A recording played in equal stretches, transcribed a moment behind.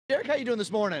Derek, how you doing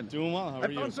this morning? Doing well. How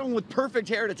are I found someone with perfect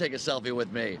hair to take a selfie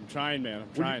with me. I'm trying, man.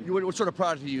 I'm trying. What sort of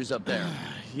product do you use up there?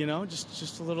 You know,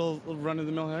 just a little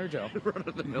run-of-the-mill hair gel.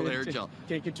 Run-of-the-mill hair gel.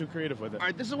 Can't get too creative with it. All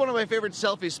right, this is one of my favorite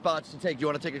selfie spots to take. Do you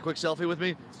want to take a quick selfie with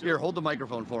me? Here, hold the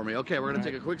microphone for me. Okay, we're going to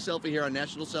take a quick selfie here on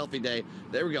National Selfie Day.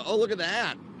 There we go. Oh, look at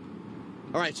that.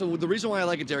 All right, so the reason why I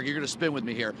like it, Derek, you're going to spin with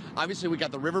me here. Obviously, we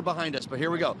got the river behind us, but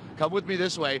here we go. Come with me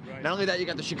this way. Right. Not only that, you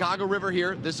got the Chicago River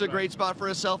here. This is a great spot for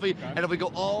a selfie. Okay. And if we go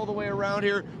all the way around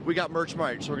here, we got Merch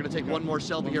Mart. So we're going to take one more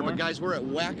selfie here. But guys, we're at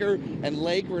Wacker and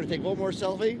Lake. We're going to take one more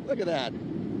selfie. Look at that.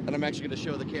 And I'm actually going to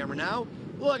show the camera now.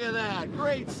 Look at that.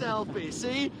 Great selfie.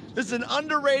 See? This is an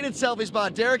underrated selfie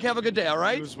spot. Derek, have a good day, all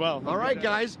right? You as well. All right,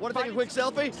 guys. Want to take a quick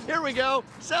selfie? Here we go.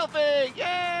 Selfie.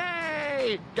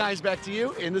 Yay! Guys, back to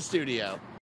you in the studio.